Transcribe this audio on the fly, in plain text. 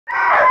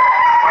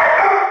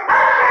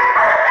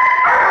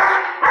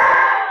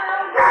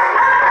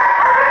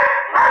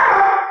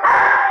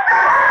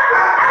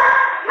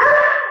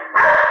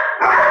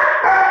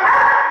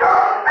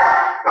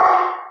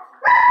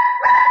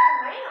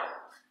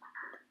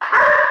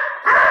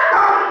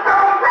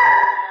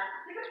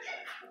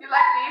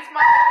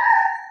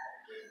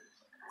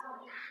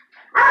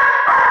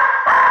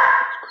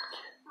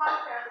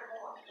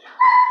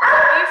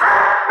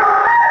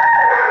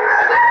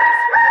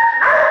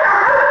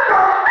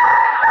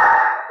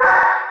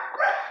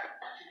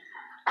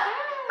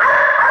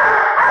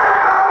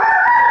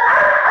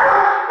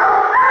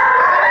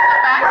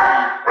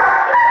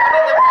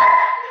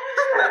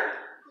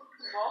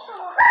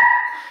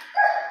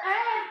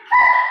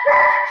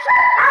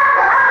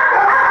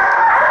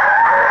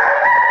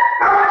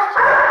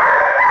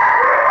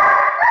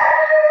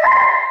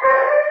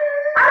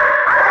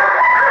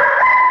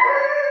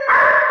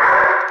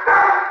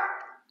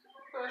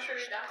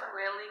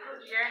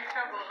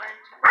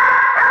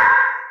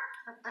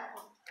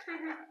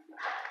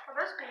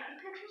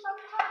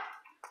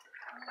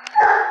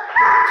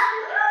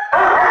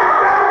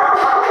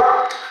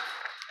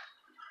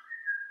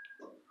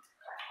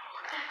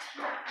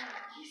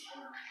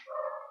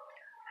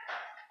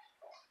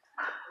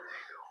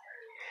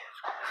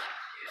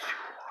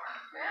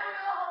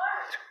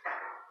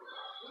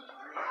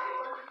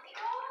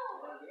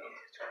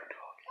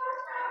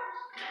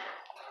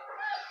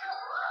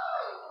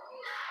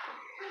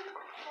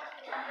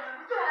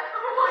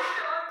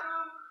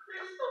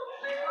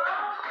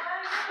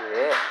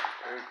Yeah,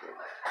 very good.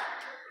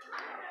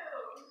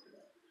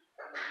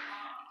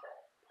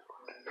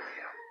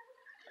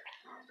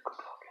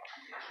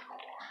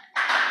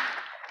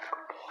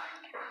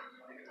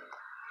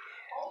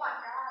 Oh my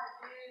God,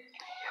 dude.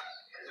 Yep,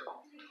 let's go.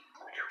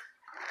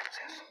 Let's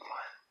have some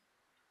fun.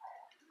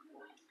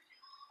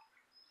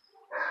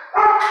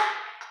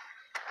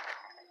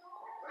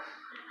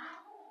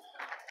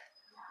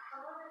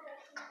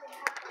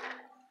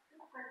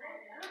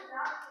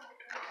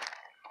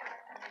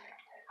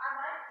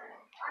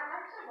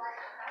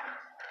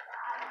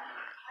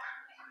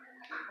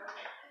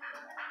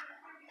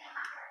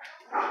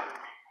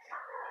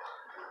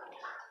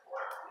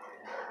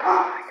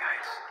 Hi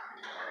guys.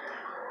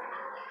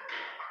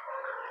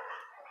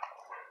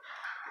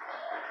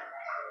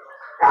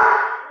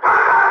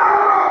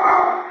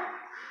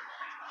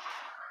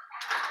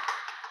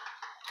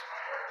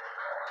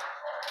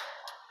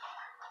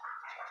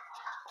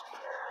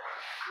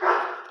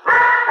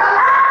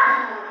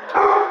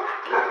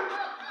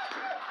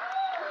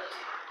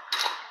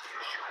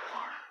 Yes, you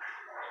are.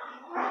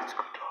 Let's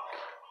go,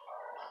 doggy.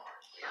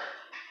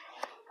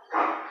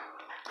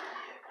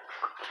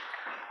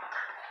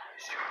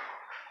 Yes, you are.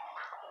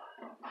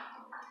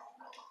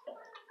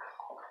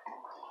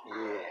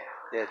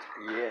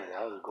 Yeah,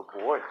 that was a good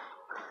boy.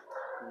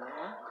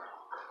 Mm-hmm.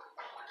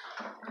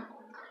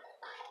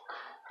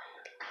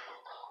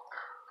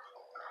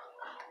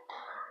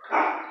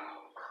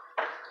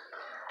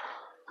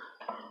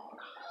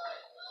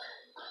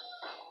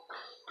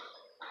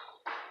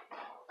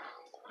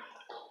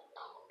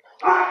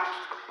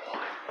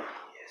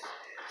 Yes,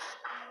 it is.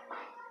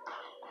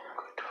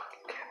 Good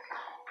doggy,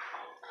 Campeon.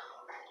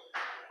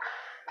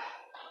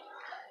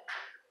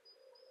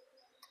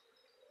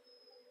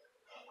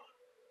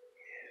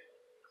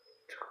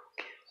 Let's go,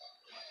 kids.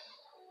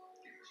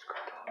 Let's go,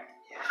 doggy.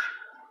 Yes, you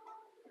are.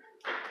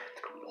 That's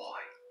a good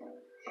boy.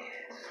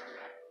 Yes.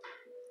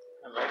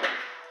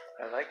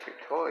 I like your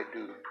toy,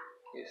 dude.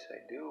 Yes, I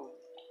do.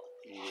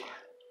 Yeah.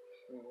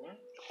 Mm-hmm.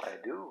 I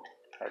do.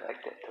 I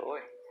like that toy.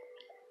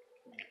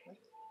 Mm-hmm.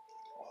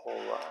 A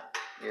whole lot.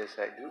 Yes,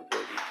 I do,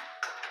 baby.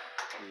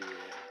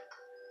 Yeah.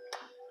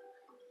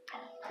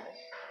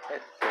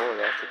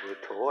 That's a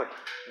good toy.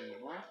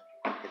 Mm-hmm.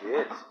 It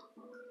is.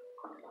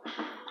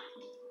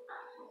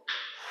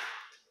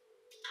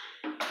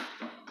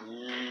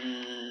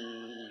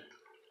 Yee.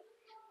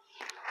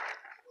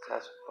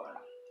 That's fun.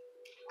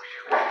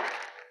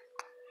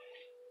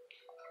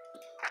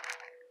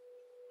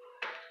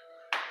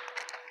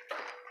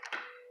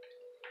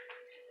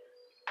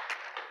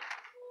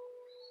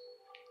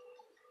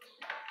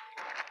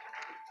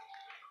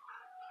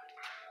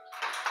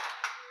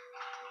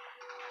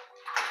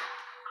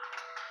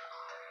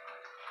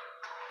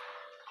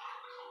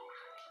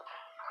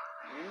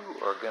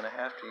 You are going to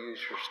have to use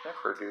your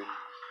sniffer, dude.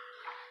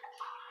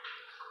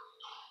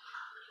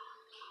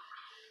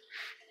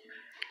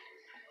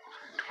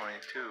 Turn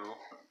 22.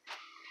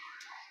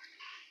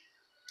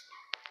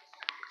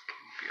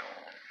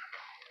 Campeon.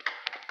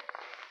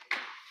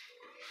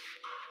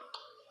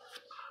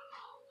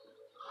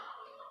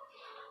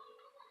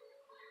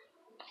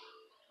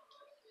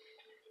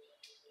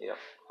 Yep,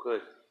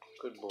 good.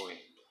 Good boy.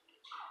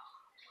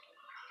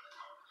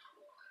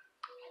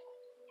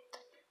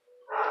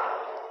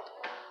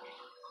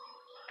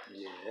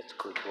 Yeah, that's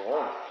good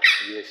ball.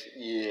 Yes,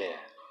 yeah.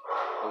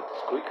 With the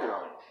squeaker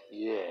on it.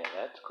 Yeah,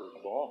 that's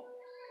good ball.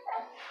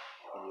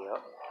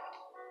 Yep.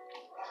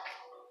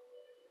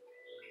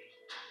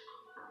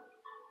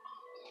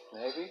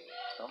 Maybe?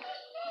 No?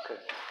 Okay.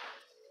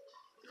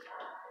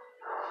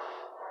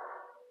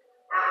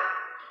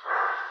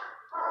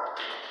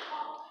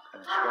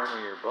 And show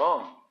me your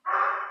bone.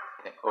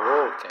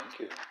 Oh, thank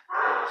you.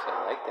 Yes,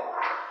 I like that.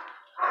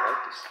 I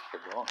like to see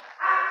your bone.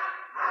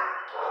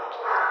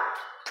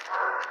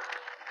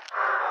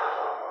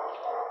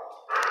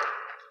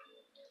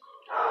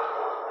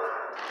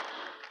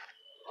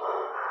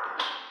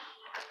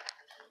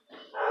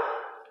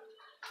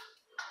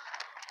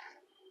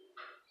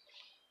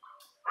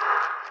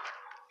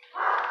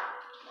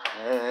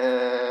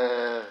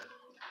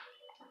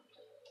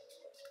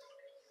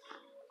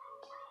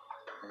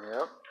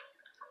 Yep.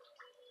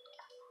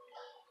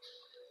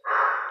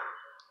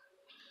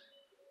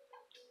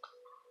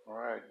 All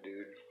right,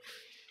 dude.